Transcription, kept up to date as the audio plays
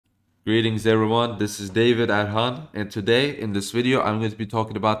Greetings everyone, this is David Erhan, and today in this video I'm going to be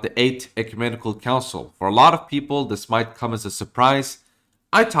talking about the 8th Ecumenical Council. For a lot of people this might come as a surprise.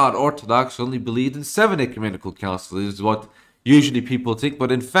 I thought Orthodox only believed in 7 Ecumenical Councils, this is what usually people think,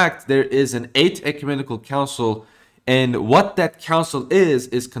 but in fact there is an 8th Ecumenical Council, and what that council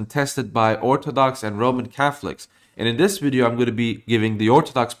is contested by Orthodox and Roman Catholics. And in this video I'm going to be giving the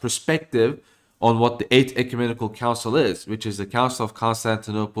Orthodox perspective on what the 8th Ecumenical Council is, which is the Council of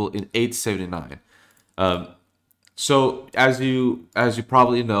Constantinople in 879. So, as you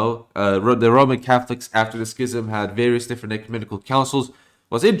probably know, the Roman Catholics after the schism had various different ecumenical councils.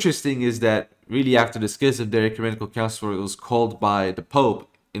 What's interesting is that really after the schism, their ecumenical council was called by the Pope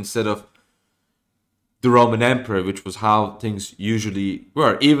instead of the Roman Emperor, which was how things usually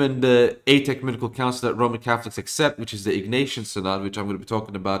were. Even the 8th Ecumenical Council that Roman Catholics accept, which is the Ignatian Synod, which I'm going to be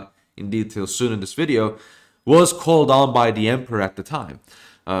talking about in detail soon in this video, was called on by the emperor at the time.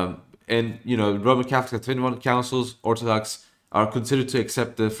 And you know, Roman Catholics have 21 councils. Orthodox are considered to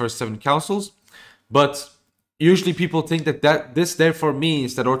accept the first 7 councils, but usually people think that this therefore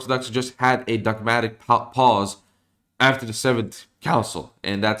means that Orthodox just had a dogmatic pause after the 7th council,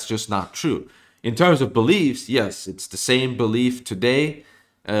 and that's just not true. In terms of beliefs, yes, it's the same belief today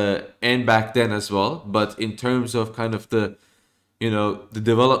and back then as well, but in terms of kind of the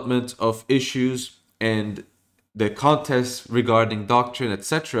development of issues and the contests regarding doctrine,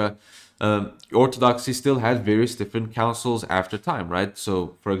 etc., Orthodoxy still had various different councils after time, right?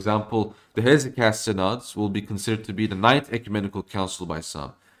 So, for example, the Hesychast Synods will be considered to be the 9th Ecumenical Council by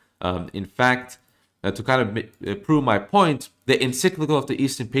some. In fact, to kind of prove my point, the encyclical of the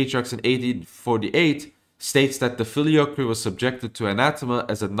Eastern Patriarchs in 1848 states that the Filioque was subjected to anathema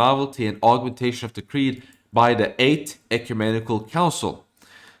as a novelty and augmentation of the creed by the 8th Ecumenical Council,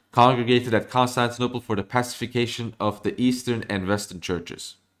 congregated at Constantinople for the pacification of the Eastern and Western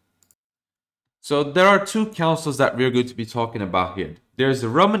churches. So there are 2 councils that we're going to be talking about here. There's the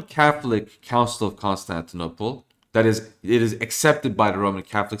Roman Catholic Council of Constantinople, it is accepted by the Roman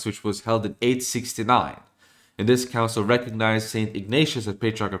Catholics, which was held in 869. And this council recognized Saint Ignatius as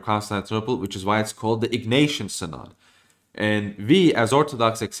Patriarch of Constantinople, which is why it's called the Ignatian Synod. And we, as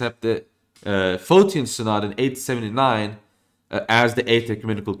Orthodox, accept the Photian Synod in 879 as the 8th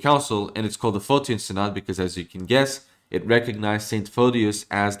Ecumenical Council, and it's called the Photian Synod because, as you can guess, it recognized Saint Photius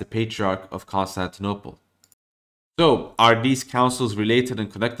as the Patriarch of Constantinople. So, are these councils related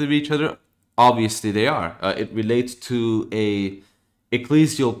and connected with each other? Obviously they are. It relates to a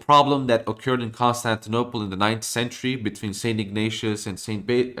ecclesial problem that occurred in Constantinople in the 9th century between Saint Ignatius and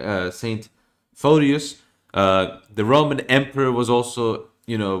Saint Photius. The Roman Emperor was also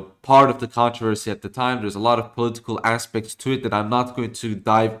part of the controversy at the time. There's a lot of political aspects to it that I'm not going to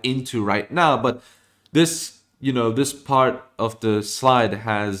dive into right now, but this part of the slide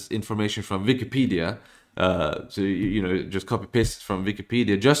has information from Wikipedia. So just copy paste it from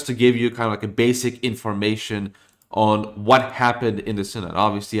Wikipedia just to give you kind of like a basic information on what happened in the synod.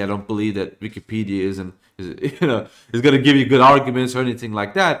 Obviously, I don't believe that Wikipedia is going to give you good arguments or anything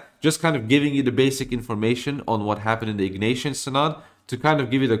like that. Just kind of giving you the basic information on what happened in the Ignatian Synod to kind of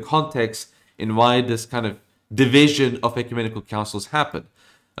give you the context in why this kind of division of ecumenical councils happened.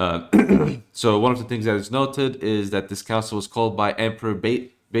 So one of the things that is noted is that this council was called by Emperor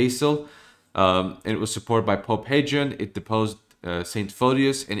Basil, and it was supported by Pope Hadrian. It deposed Saint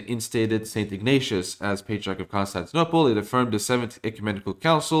Photius and instated Saint Ignatius as Patriarch of Constantinople. It affirmed the 7th Ecumenical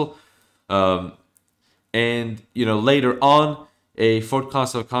Council, and later on a 4th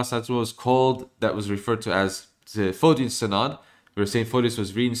Council of Constantinople was called, that was referred to as the Photian Synod, where Saint Photius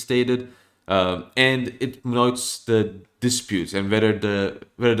was reinstated, and it notes the disputes and whether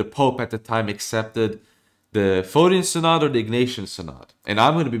the Pope at the time accepted the Photian Synod or the Ignatian Synod. And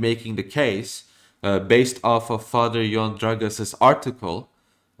I'm going to be making the case based off of Father Jon Dragas's article,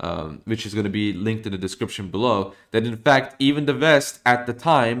 which is going to be linked in the description below, that in fact even the West at the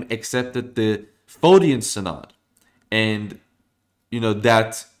time accepted the Photian Synod, and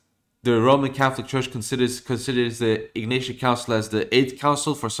that the Roman Catholic Church considers the Ignatian Council as the 8th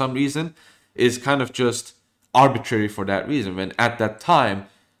Council for some reason is kind of just arbitrary for that reason, when at that time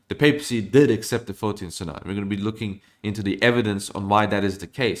the papacy did accept the Photian Synod. We're going to be looking into the evidence on why that is the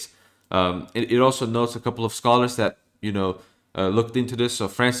case. It also notes a couple of scholars that looked into this. So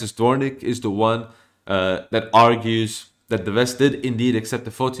Francis Dornick is the one that argues that the West did indeed accept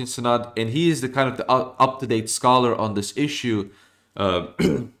the Photian Synod, and he is the kind of the up-to-date scholar on this issue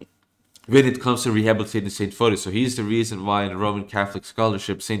when it comes to rehabilitating Saint Photius. So he's the reason why in the Roman Catholic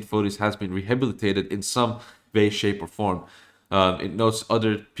scholarship Saint Photius has been rehabilitated in some way, shape, or form. It notes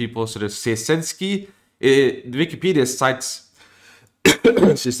other people, so there's Ciesensky. Wikipedia cites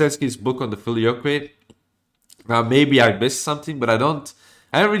Szyczewski's book on the Filioque. Now, maybe I missed something, but I haven't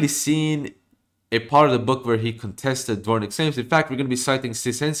really seen a part of the book where he contested Dvornik's claims. In fact, we're going to be citing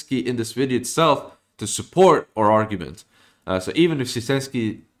Szyczewski in this video itself to support our argument. So even if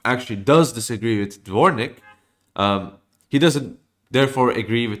Szyczewski actually does disagree with Dvornik, he doesn't therefore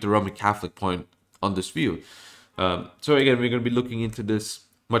agree with the Roman Catholic point on this view. So again, we're going to be looking into this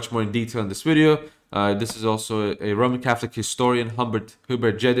much more in detail in this video. This is also a Roman Catholic historian, Hubert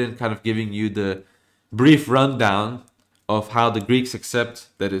Jedin, kind of giving you the brief rundown of how the Greeks accept,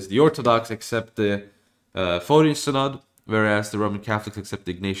 that is, the Orthodox accept the Photian Synod, whereas the Roman Catholics accept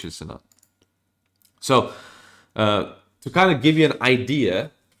the Ignatian Synod. So, to kind of give you an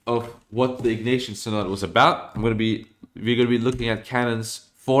idea of what the Ignatian Synod was about, we're going to be looking at canons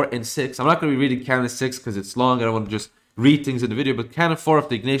 4 and 6. I'm not going to be reading canon 6 because it's long. I don't want to just read things in the video, but canon 4 of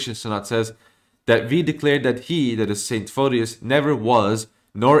the Ignatian Synod says that we declare that he, that is Saint Photius, never was,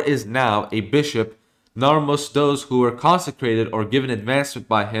 nor is now, a bishop, nor must those who were consecrated or given advancement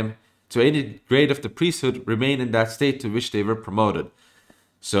by him to any grade of the priesthood remain in that state to which they were promoted.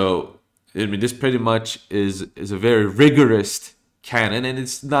 So, I mean, this pretty much is a very rigorous canon, and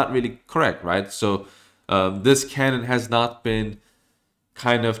it's not really correct, right? So, this canon has not been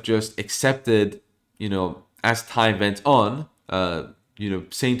kind of just accepted, you know, as time went on. You know,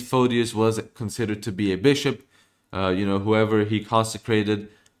 Saint Photius was considered to be a bishop. You know, whoever he consecrated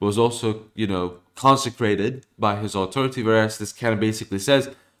was also, you know, consecrated by his authority, whereas this canon basically says,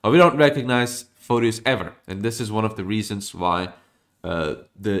 we don't recognize Photius ever. And this is one of the reasons why the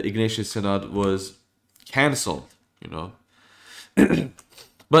Ignatian Synod was cancelled, you know.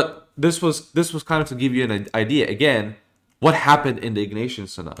 But this was kind of to give you an idea, again, what happened in the Ignatian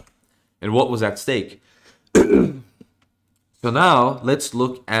Synod and what was at stake. So now let's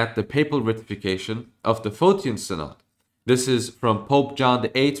look at the papal ratification of the Photian Synod. This is from Pope John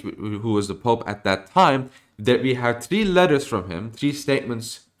VIII, who was the Pope at that time, that we have 3 letters from him, 3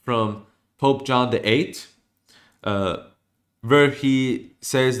 statements from Pope John VIII, where he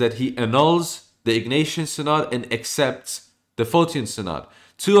says that he annuls the Ignatian Synod and accepts the Photian Synod.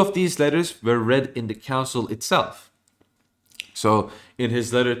 2 of these letters were read in the council itself. So in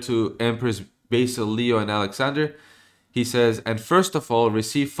his letter to Emperors Basil, Leo, and Alexander, he says, and first of all,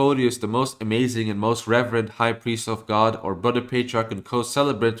 receive Photius, the most amazing and most reverend high priest of God, or brother patriarch and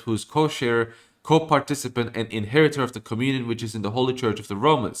co-celebrant, whose co-sharer, co-participant, and inheritor of the communion which is in the Holy Church of the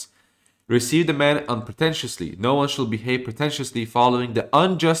Romans. Receive the man unpretentiously. No one shall behave pretentiously, following the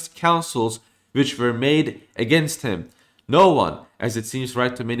unjust counsels which were made against him. No one, as it seems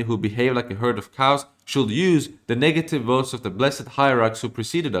right to many who behave like a herd of cows, should use the negative votes of the blessed hierarchs who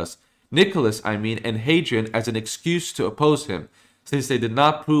preceded us, Nicholas, I mean, and Hadrian, as an excuse to oppose him, since they did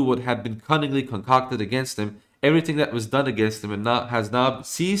not prove what had been cunningly concocted against him. Everything that was done against him has now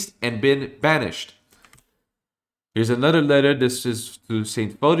ceased and been banished. Here's another letter. This is to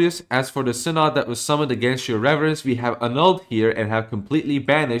Saint Photius. As for the synod that was summoned against your reverence, we have annulled here and have completely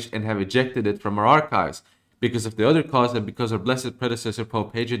banished and have ejected it from our archives, because of the other cause and because our blessed predecessor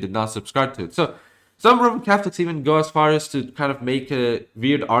Pope Hadrian did not subscribe to it. So some Roman Catholics even go as far as to kind of make a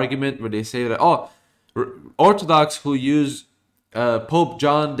weird argument where they say that, oh, Orthodox who use Pope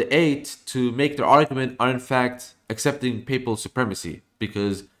John VIII to make their argument are in fact accepting papal supremacy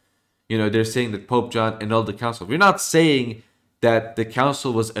because, you know, they're saying that Pope John annulled the council. We're not saying that the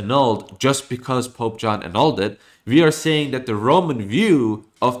council was annulled just because Pope John annulled it. We are saying that the Roman view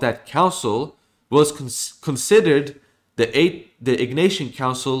of that council was considered the Ignatian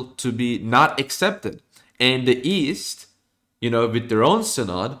Council to be not accepted. And the East, you know, with their own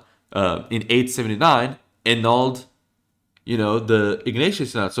synod in 879, annulled, you know, the Ignatian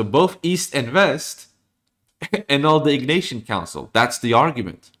Synod. So both East and West annulled the Ignatian Council. That's the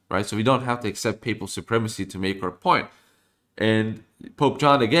argument, right? So we don't have to accept papal supremacy to make our point. And Pope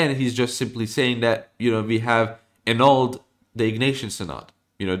John, again, he's just simply saying that, you know, we have annulled the Ignatian Synod.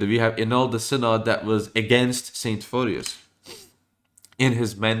 You know, that we have annulled the synod that was against Saint Photius. In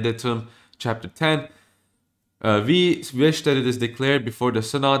his Mandatum, chapter 10, we wish that it is declared before the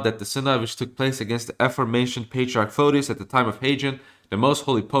synod that the synod which took place against the aforementioned Patriarch Photius at the time of Hadrian, the most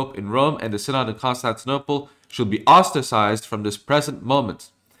holy Pope in Rome, and the synod in Constantinople should be ostracized from this present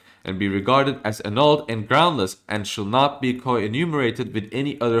moment, and be regarded as annulled and groundless, and shall not be co-enumerated with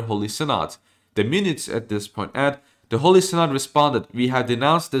any other holy synods. The minutes at this point add, the Holy Synod responded, we have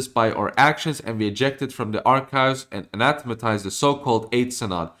denounced this by our actions and we ejected from the archives and anathematized the so-called 8th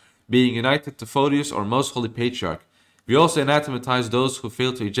Synod, being united to Photius or Most Holy Patriarch. We also anathematized those who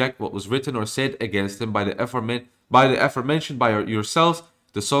failed to eject what was written or said against him by the aforementioned by yourselves,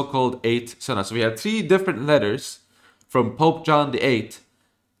 the so-called 8th Synod. So we have 3 different letters from Pope John VIII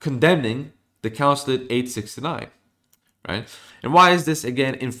condemning the council in 869, right? And why is this,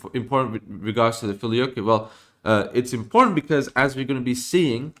 again, important with regards to the Filioque? Well, it's important because, as we're going to be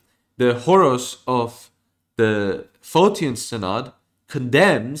seeing, the Horos of the Photian Synod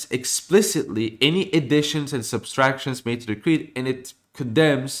condemns explicitly any additions and subtractions made to the creed, and it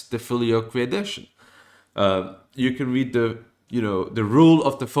condemns the Filioque addition. You can read the rule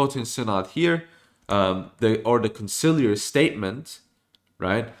of the Photian Synod here, the conciliar statement,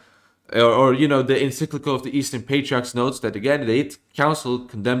 right? Or the encyclical of the Eastern Patriarchs notes that, again, the 8th Council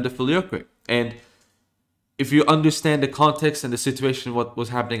condemned the Filioque. And if you understand the context and the situation, what was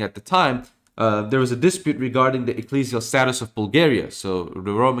happening at the time, there was a dispute regarding the ecclesial status of Bulgaria. So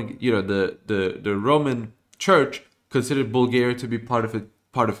the Roman, the Roman Church considered Bulgaria to be part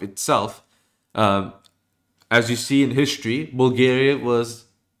of itself. As you see in history, Bulgaria was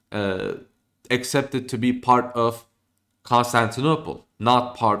accepted to be part of Constantinople,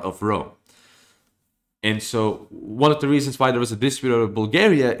 not part of Rome. And so one of the reasons why there was a dispute over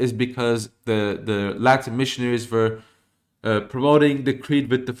Bulgaria is because the Latin missionaries were promoting the creed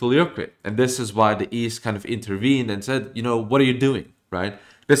with the Filioque. And this is why the East kind of intervened and said, what are you doing, right?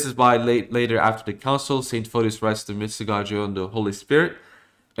 This is why later after the council, St. Photius writes the Mystagogy on the Holy Spirit.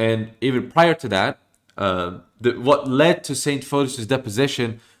 And even prior to that, what led to St. Photius'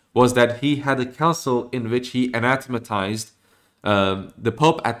 deposition was that he had a council in which he anathematized the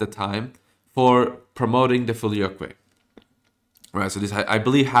Pope at the time for promoting the Filioque. Right, so this, I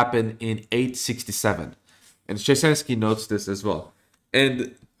believe, happened in 867. And Szczesensky notes this as well.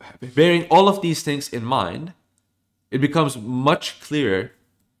 And bearing all of these things in mind, it becomes much clearer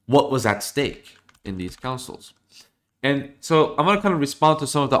what was at stake in these councils. And so I'm going to kind of respond to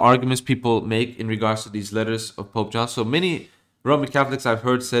some of the arguments people make in regards to these letters of Pope John. So many Roman Catholics I've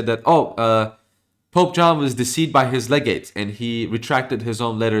heard said that, Pope John was deceived by his legates and he retracted his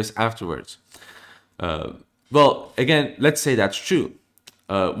own letters afterwards. Well, again, let's say that's true.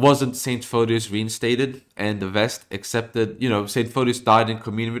 Wasn't St. Photius reinstated and the West accepted, St. Photius died in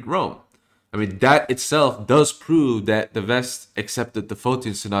communion with Rome. I mean, that itself does prove that the West accepted the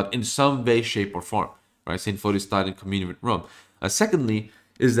Photian Synod in some way, shape, or form. Right? St. Photius died in communion with Rome. Secondly,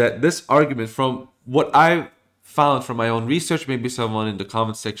 is that this argument, from what I found from my own research, maybe someone in the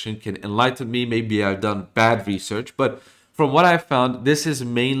comment section can enlighten me, maybe I've done bad research, but from what I found, this is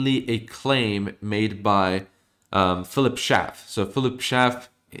mainly a claim made by Philip Schaff. So Philip Schaff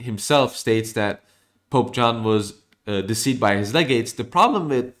himself states that Pope John was deceived by his legates. The problem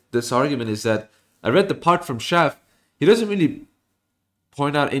with this argument is that I read the part from Schaff, he doesn't really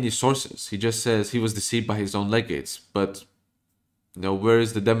point out any sources. He just says he was deceived by his own legates. But where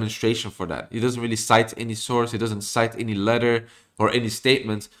is the demonstration for that? He doesn't really cite any source. He doesn't cite any letter or any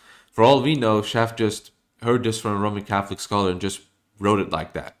statement. For all we know, Schaff just heard this from a Roman Catholic scholar and just wrote it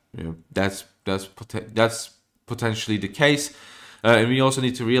like that. That's potentially the case. And we also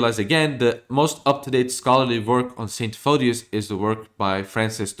need to realize, again, the most up-to-date scholarly work on St. Photius is the work by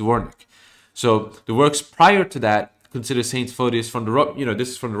Francis Dwornik. So the works prior to that consider St. Photius from the, this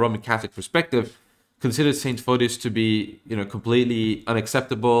is from the Roman Catholic perspective, considered St. Photius to be, completely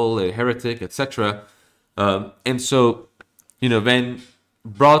unacceptable, a heretic, etc. And so, when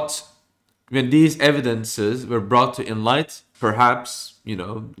these evidences were brought to light, perhaps,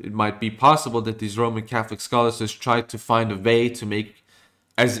 it might be possible that these Roman Catholic scholars just tried to find a way to make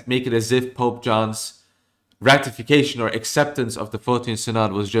it as if Pope John's ratification or acceptance of the Photian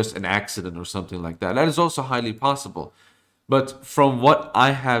Synod was just an accident or something like that. That is also highly possible. But from what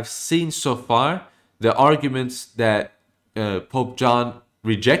I have seen so far, the arguments that Pope John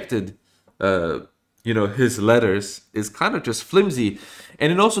rejected, his letters is kind of just flimsy.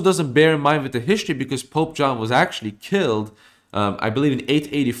 And it also doesn't bear in mind with the history, because Pope John was actually killed, I believe, in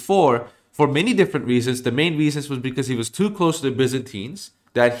 884 for many different reasons. The main reasons was because he was too close to the Byzantines,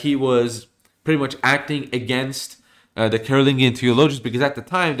 that he was pretty much acting against the Carolingian theologians, because at the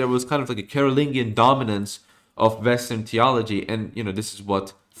time there was kind of like a Carolingian dominance of Western theology. And, this is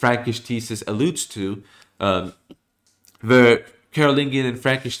what Frankish thesis alludes to, where Carolingian and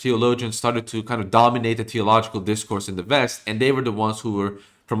Frankish theologians started to kind of dominate the theological discourse in the West, and they were the ones who were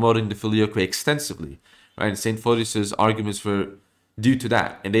promoting the Filioque extensively. Right? And St. Photius' arguments were due to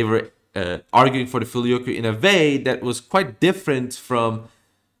that, and they were arguing for the Filioque in a way that was quite different from,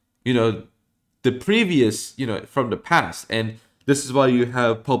 the previous, from the past. And this is why you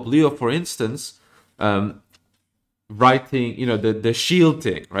have Pope Leo, for instance, writing, the shield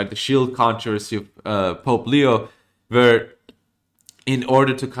thing, right? The shield controversy of Pope Leo, where in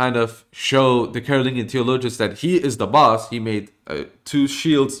order to kind of show the Carolingian theologians that he is the boss, he made two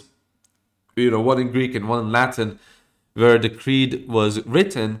shields, one in Greek and one in Latin, where the creed was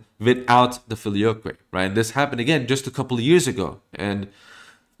written without the Filioque, right? And this happened again just a couple of years ago. And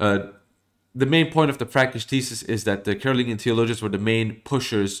the main point of the Frankish thesis is that the Carolingian theologians were the main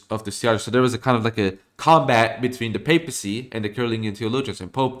pushers of this theology. So there was a kind of like a combat between the papacy and the Carolingian theologians.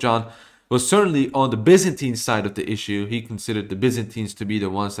 And Pope John was certainly on the Byzantine side of the issue. He considered the Byzantines to be the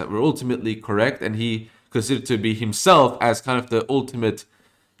ones that were ultimately correct, and he considered to be himself as kind of the ultimate,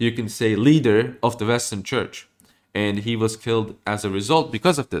 you can say, leader of the Western Church. And he was killed as a result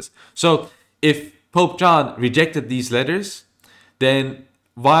because of this. So if Pope John rejected these letters, then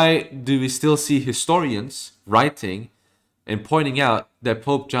why do we still see historians writing and pointing out that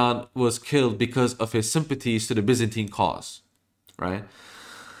Pope John was killed because of his sympathies to the Byzantine cause, right?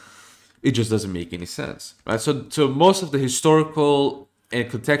 It just doesn't make any sense, right? So most of the historical and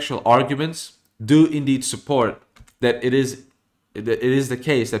contextual arguments do indeed support that it is the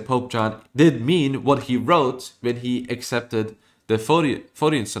case that Pope John did mean what he wrote when he accepted the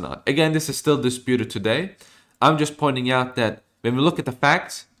Photian Synod. Again, this is still disputed today. I'm just pointing out that when we look at the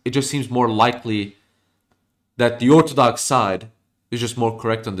facts, it just seems more likely that the Orthodox side is just more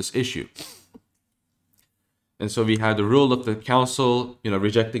correct on this issue. And so we had the rule of the council,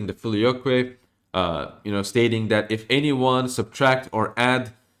 rejecting the Filioque, stating that if anyone subtract or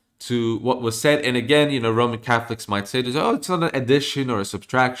add to what was said, and again, Roman Catholics might say, oh, it's not an addition or a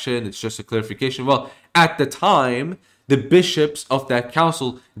subtraction, it's just a clarification. Well, at the time, the bishops of that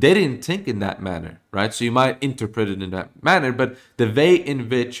council, they didn't think in that manner, right? So you might interpret it in that manner, but the way in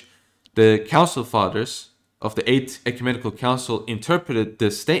which the council fathers of the 8th Ecumenical Council interpreted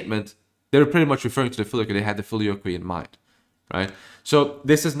this statement, they were pretty much referring to the Filioque. They had the Filioque in mind, right? So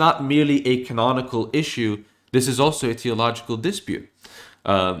this is not merely a canonical issue. This is also a theological dispute.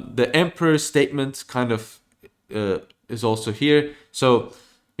 The emperor's statement kind of is also here. So,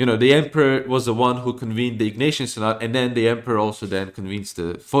 the emperor was the one who convened the Ignatian Synod, and then the emperor also then convenes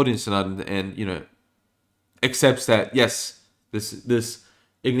the Photian Synod and accepts that, yes, this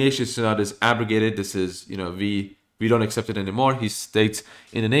Ignatian Synod is abrogated. This is, we don't accept it anymore. He states,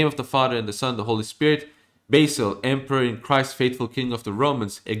 in the name of the Father and the Son and the Holy Spirit, Basil, Emperor in Christ, faithful King of the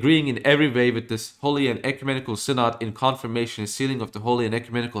Romans, agreeing in every way with this Holy and Ecumenical Synod in confirmation and sealing of the Holy and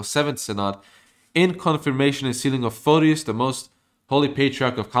Ecumenical Seventh Synod, in confirmation and sealing of Photius, the most Holy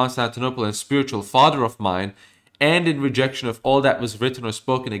Patriarch of Constantinople and spiritual father of mine, and in rejection of all that was written or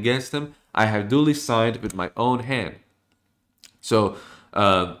spoken against him, I have duly signed with my own hand. So,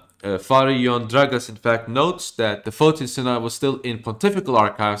 Father Ion Dragas, in fact, notes that the Photian Synod was still in pontifical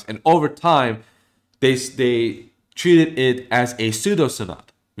archives, and over time, they treated it as a pseudo-synod,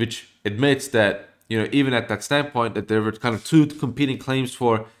 which admits that, even at that standpoint, that there were kind of two competing claims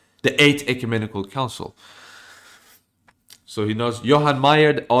for the 8th Ecumenical Council. So he notes, Johann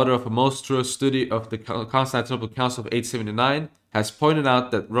Meyer, the author of a most thorough study of the Constantinople Council of 879, has pointed out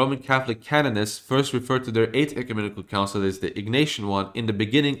that Roman Catholic canonists first referred to their 8th Ecumenical Council as the Ignatian one in the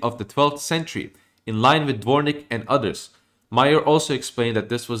beginning of the 12th century, in line with Dvornik and others. Meyer also explained that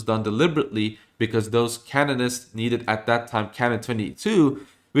this was done deliberately because those canonists needed at that time Canon 22,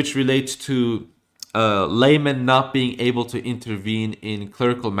 which relates to laymen not being able to intervene in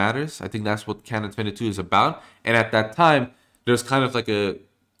clerical matters. I think that's what Canon 22 is about. And at that time, there's kind of like a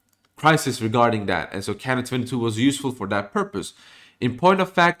crisis regarding that. And so Canon 22 was useful for that purpose. In point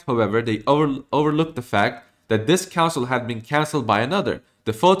of fact, however, they overlooked the fact that this council had been cancelled by another,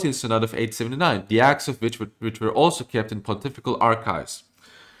 the Photian Synod of 879, the acts of which were also kept in pontifical archives.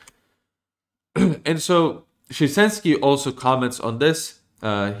 And so Shesensky also comments on this.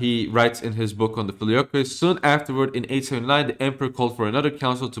 He writes in his book on the Filioque, soon afterward in 879, the emperor called for another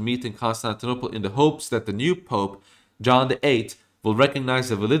council to meet in Constantinople in the hopes that the new pope, John VIII, will recognize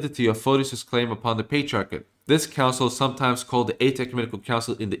the validity of Photius' claim upon the patriarchate. This council, sometimes called the 8th Ecumenical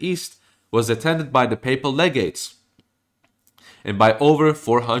Council in the East, was attended by the papal legates and by over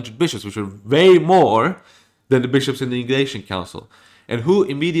 400 bishops, which were way more than the bishops in the Ignatian Council, and who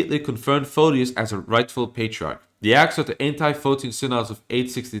immediately confirmed Photius as a rightful patriarch. The acts of the anti-Photian synods of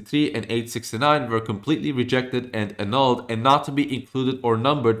 863 and 869 were completely rejected and annulled, and not to be included or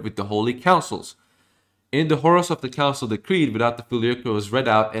numbered with the holy councils. In the horrors of the council, the creed without the Filioque was read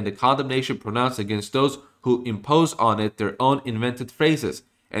out, and the condemnation pronounced against those who impose on it their own invented phrases,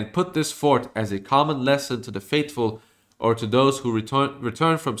 and put this forth as a common lesson to the faithful, or to those who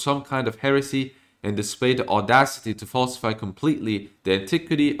return from some kind of heresy, and display the audacity to falsify completely the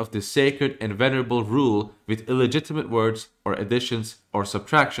antiquity of this sacred and venerable rule with illegitimate words or additions or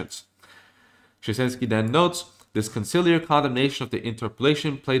subtractions. Shesensky then notes, this conciliar condemnation of the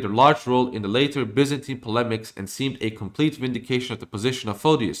interpolation played a large role in the later Byzantine polemics and seemed a complete vindication of the position of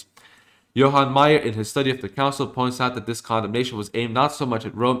Photius. Johann Meyer, in his study of the council, points out that this condemnation was aimed not so much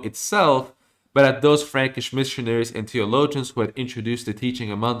at Rome itself, but at those Frankish missionaries and theologians who had introduced the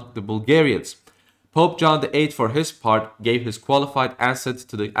teaching among the Bulgarians. Pope John VIII, for his part, gave his qualified assent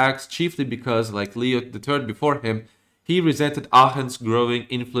to the acts chiefly because, like Leo III before him, he resented Aachen's growing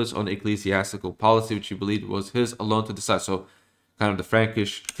influence on ecclesiastical policy, which he believed was his alone to decide. So, kind of the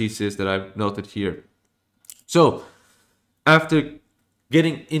Frankish thesis that I've noted here. So, after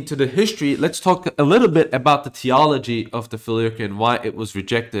getting into the history, let's talk a little bit about the theology of the Filioque and why it was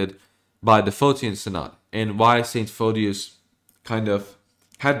rejected by the Photian Synod, and why St. Photius kind of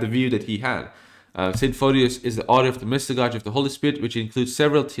had the view that he had. St. Photius is the author of the Mystagogy of the Holy Spirit, which includes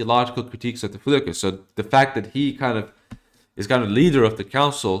several theological critiques of the Filioque. So the fact that he is kind of leader of the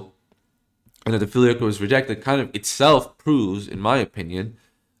council and that the Filioque was rejected kind of itself proves, in my opinion,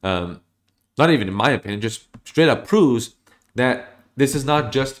 not even in my opinion, just straight up proves that this is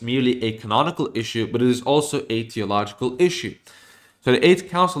not just merely a canonical issue, but it is also a theological issue. So the 8th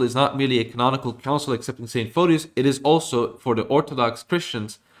Council is not merely a canonical council accepting St. Photius, it is also, for the Orthodox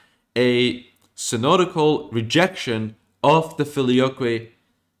Christians, a synodical rejection of the Filioque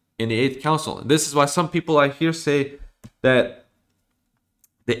in the 8th Council. And this is why some people I hear say that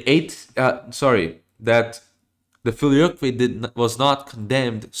the Filioque was not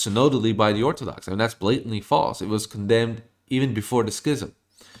condemned synodally by the Orthodox. I mean, that's blatantly false. It was condemned even before the schism.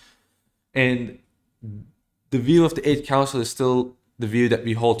 And the view of the 8th Council is still the view that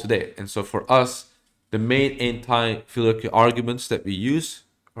we hold today. And so for us, the main anti-Filioque arguments that we use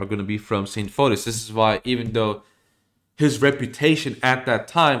are going to be from St. Photius. This is why, even though his reputation at that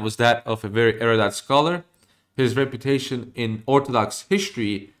time was that of a very erudite scholar, his reputation in Orthodox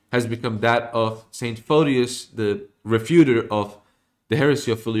history has become that of St. Photius, the refuter of the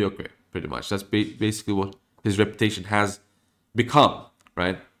heresy of Filioque, pretty much. That's basically what his reputation has become,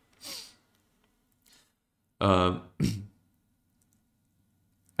 right?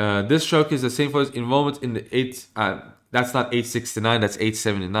 This showcase the St. Photius' involvement in the 8th, that's not 869, that's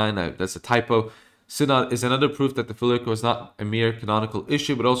 879, that's a typo. Synod is another proof that the Filioque was not a mere canonical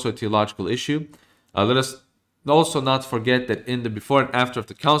issue, but also a theological issue. Let us also not forget that in the before and after of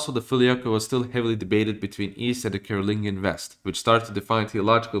the council, the Filioque was still heavily debated between East and the Carolingian West, which started to define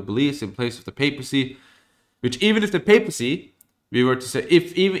theological beliefs in place of the papacy, which even if the papacy, we were to say,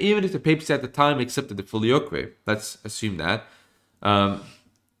 even if the papacy at the time accepted the Filioque, let's assume that,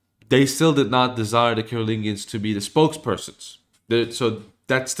 they still did not desire the Carolingians to be the spokespersons. So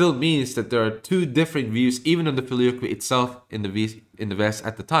that still means that there are two different views, even on the Filioque itself in the West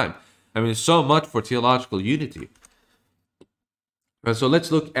at the time. I mean, so much for theological unity. And so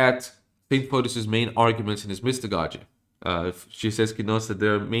let's look at St. Photius' main arguments in his Mystagogy. Krzyzewski notes that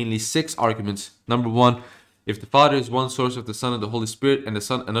there are mainly 6 arguments. Number 1, if the Father is one source of the Son and the Holy Spirit, and the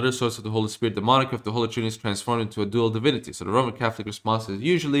Son another source of the Holy Spirit, the monarchy of the Holy Trinity is transformed into a dual divinity. So the Roman Catholic response is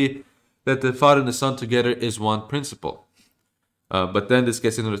usually that the Father and the Son together is one principle. But then this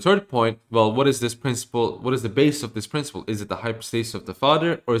gets into the third point. Well, what is this principle? What is the base of this principle? Is it the hypostasis of the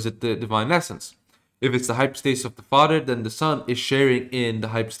Father, or is it the divine essence? If it's the hypostasis of the Father, then the Son is sharing in the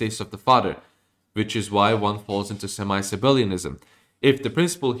hypostasis of the Father, which is why one falls into semi-Sabellianism. If the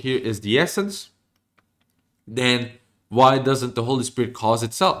principle here is the essence, then why doesn't the Holy Spirit cause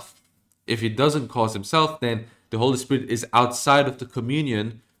itself? If it doesn't cause himself, then the Holy Spirit is outside of the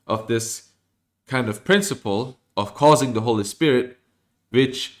communion of this kind of principle of causing the Holy Spirit,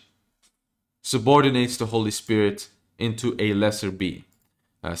 which subordinates the Holy Spirit into a lesser being.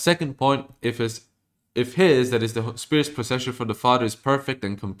 Second point, if his, that is the Spirit's procession from the Father, is perfect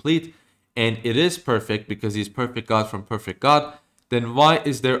and complete, and it is perfect because he is perfect God from perfect God, then why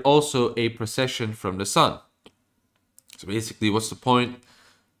is there also a procession from the Son? So basically, what's the point?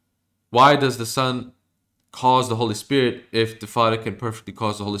 Why does the Son cause the Holy Spirit if the Father can perfectly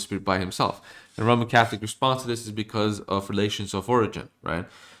cause the Holy Spirit by himself? The Roman Catholic response to this is because of relations of origin, right?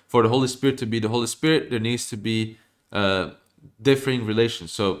 For the Holy Spirit to be the Holy Spirit, there needs to be differing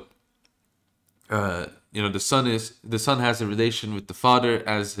relations. So, the Son has a relation with the Father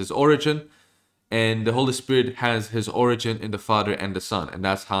as his origin, and the Holy Spirit has his origin in the Father and the Son, and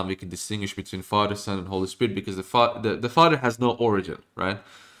that's how we can distinguish between Father, Son, and Holy Spirit, because the Father has no origin, right?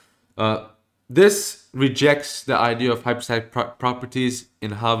 This rejects the idea of hypostatic properties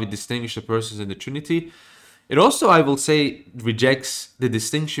in how we distinguish the persons in the Trinity. It also, I will say, rejects the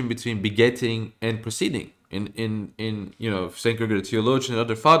distinction between begetting and proceeding. In St. Gregory the Theologian and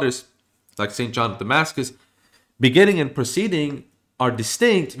other fathers, like St. John of Damascus, begetting and proceeding are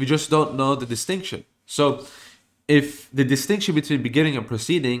distinct, we just don't know the distinction. So if the distinction between begetting and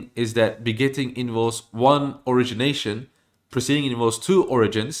proceeding is that begetting involves one origination, proceeding involves two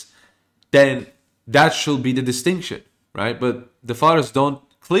origins, then that should be the distinction, right? But the fathers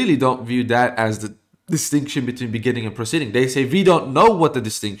clearly don't view that as the distinction between beginning and proceeding. They say we don't know what the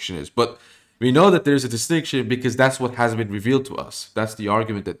distinction is, but we know that there's a distinction because that's what has been revealed to us. That's the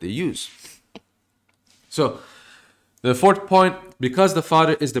argument that they use. So the fourth point, because the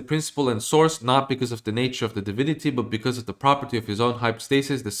Father is the principle and source, not because of the nature of the divinity, but because of the property of his own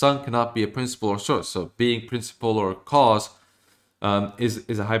hypostasis, the Son cannot be a principle or source. So being principle or cause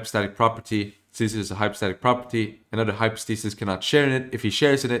is a hypostatic property. Since it is a hypostatic property, another hypostasis cannot share in it. If he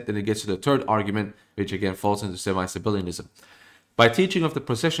shares in it, then it gets to the third argument, which again falls into semi-Sabellianism. By teaching of the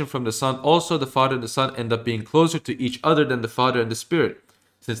procession from the Son, also the Father and the Son end up being closer to each other than the Father and the Spirit,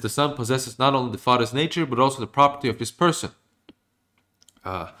 since the Son possesses not only the Father's nature, but also the property of his person.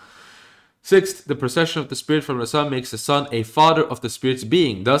 Sixth, the procession of the Spirit from the Son makes the Son a father of the Spirit's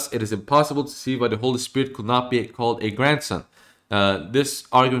being. Thus, it is impossible to see why the Holy Spirit could not be called a grandson. This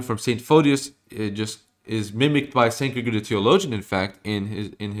argument from Saint Photius just is mimicked by Saint Gregory the Theologian. In fact, in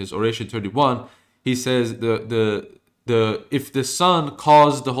his Oration 31, he says if the Son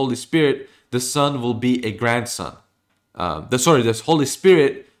caused the Holy Spirit, the Son will be a grandson. The Holy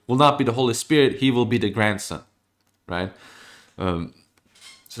Spirit will not be the Holy Spirit; he will be the grandson, right? So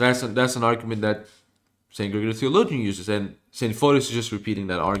that's an argument that Saint Gregory the Theologian uses, and Saint Photius is just repeating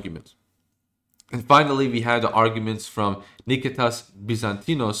that argument. And finally, we have the arguments from Nicetas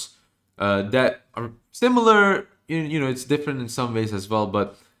Byzantinos that are similar. It's different in some ways as well.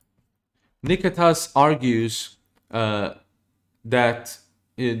 But Nicetas argues that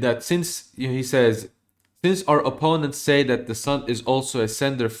since he says, since our opponents say that the Son is also a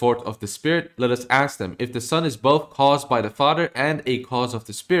sender forth of the Spirit, let us ask them, if the Son is both caused by the Father and a cause of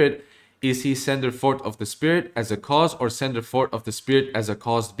the Spirit, is he sender forth of the Spirit as a cause, or sender forth of the Spirit as a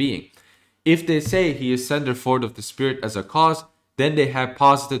caused being? If they say he is sender forth of the Spirit as a cause, then they have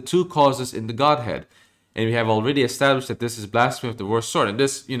posited two causes in the Godhead. And we have already established that this is blasphemy of the worst sort. And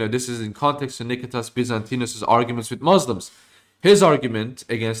this is in context to Nicetas Byzantinos' arguments with Muslims. His argument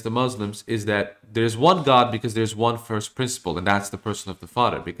against the Muslims is that there's one God because there's one first principle, and that's the person of the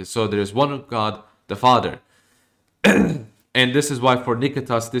Father. So there's one God, the Father. And this is why for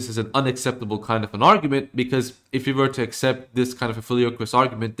Nicetas, this is an unacceptable kind of an argument, because if you were to accept this kind of a filioquist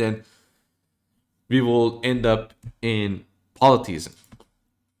argument, then we will end up in polytheism.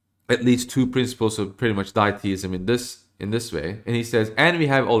 At least two principles of pretty much ditheism in this way. And he says, and we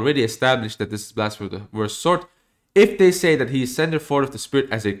have already established that this is blasphemy of the worst sort. If they say that he is sender forth of the Spirit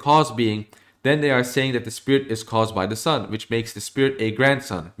as a cause being, then they are saying that the Spirit is caused by the Son, which makes the Spirit a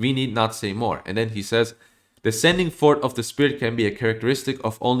grandson. We need not say more. And then he says, the sending forth of the Spirit can be a characteristic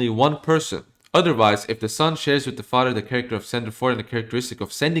of only one person. Otherwise, if the Son shares with the Father the character of sender forth and the characteristic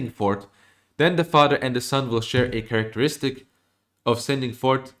of sending forth, then the Father and the Son will share a characteristic of sending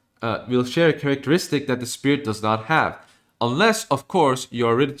forth, will share a characteristic that the Spirit does not have. Unless, of course, you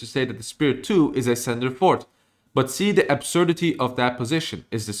are ready to say that the Spirit too is a sender forth. But see the absurdity of that position.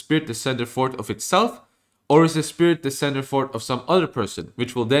 Is the Spirit the sender forth of itself, or is the Spirit the sender forth of some other person,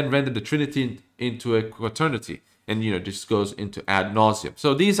 which will then render the Trinity into a quaternity? And this goes into ad nauseum.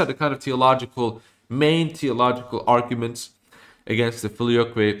 So these are the kind of main theological arguments against the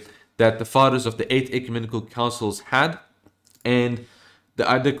Filioque that the fathers of the 8th Ecumenical Councils had. And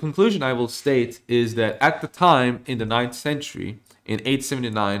the conclusion I will state is that at the time in the 9th century, in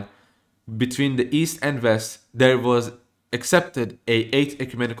 879, between the East and West, there was accepted a 8th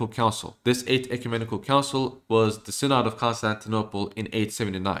Ecumenical Council. This 8th Ecumenical Council was the Synod of Constantinople in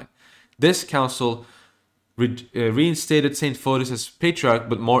 879. This council reinstated Saint Photius as patriarch,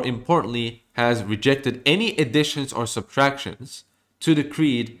 but more importantly, has rejected any additions or subtractions to the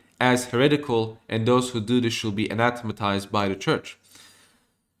creed as heretical, and those who do this shall be anathematized by the church.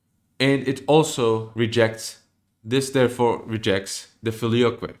 And it also therefore rejects the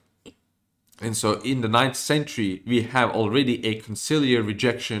Filioque. And so in the 9th century, we have already a conciliar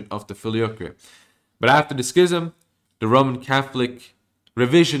rejection of the Filioque. But after the schism, the Roman Catholic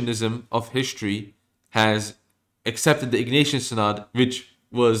revisionism of history has accepted the Ignatian Synod, which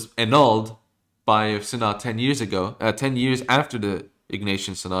was annulled by a synod 10 years ago, 10 years after the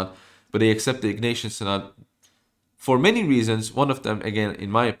Ignatian Synod. But they accept the Ignatian Synod for many reasons. One of them, again, in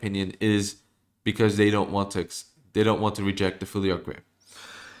my opinion, is because they don't want to reject the Filioque.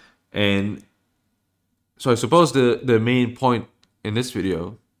 And so I suppose the main point in this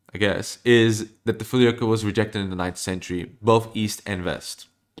video, I guess, is that the Filioque was rejected in the 9th century, both East and West.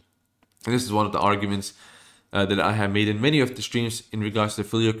 And this is one of the arguments that I have made in many of the streams in regards to the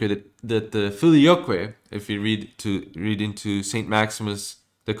Filioque, that the Filioque, if you read into St. Maximus,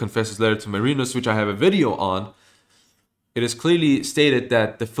 the Confessor's Letter to Marinus, which I have a video on, it is clearly stated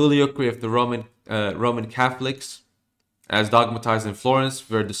that the Filioque of the Roman Catholics, as dogmatized in Florence,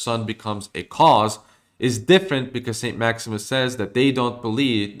 where the Son becomes a cause, is different because St. Maximus says that they don't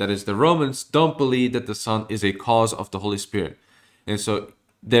believe, that is, the Romans don't believe that the Son is a cause of the Holy Spirit. And so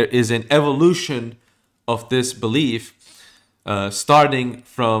there is an evolution of this belief starting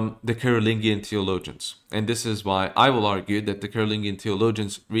from the Carolingian theologians. And this is why I will argue that the Carolingian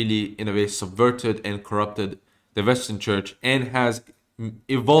theologians really, in a way, subverted and corrupted the Western Church and has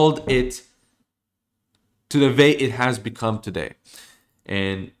evolved it to the way it has become today.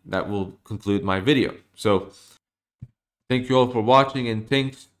 And that will conclude my video. So thank you all for watching, and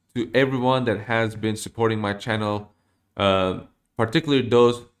thanks to everyone that has been supporting my channel, particularly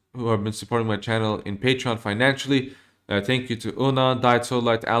those who have been supporting my channel in Patreon financially. Thank you to Una, Diet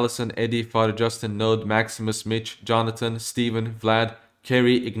Soullight, Allison, Eddie, Father Justin, Node, Maximus, Mitch, Jonathan, Stephen, Vlad,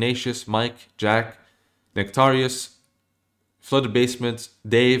 Kerry, Ignatius, Mike, Jack, Nectarius, Flooded Basement,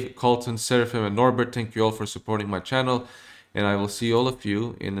 Dave, Colton, Seraphim, and Norbert. Thank you all for supporting my channel, and I will see all of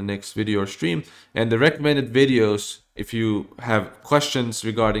you in the next video or stream. And the recommended videos, if you have questions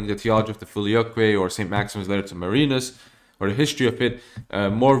regarding the theology of the Filioque or St. Maximus' letter to Marinus or the history of it,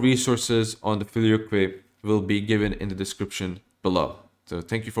 more resources on the Filioque will be given in the description below. So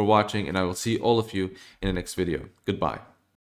thank you for watching, and I will see all of you in the next video. Goodbye.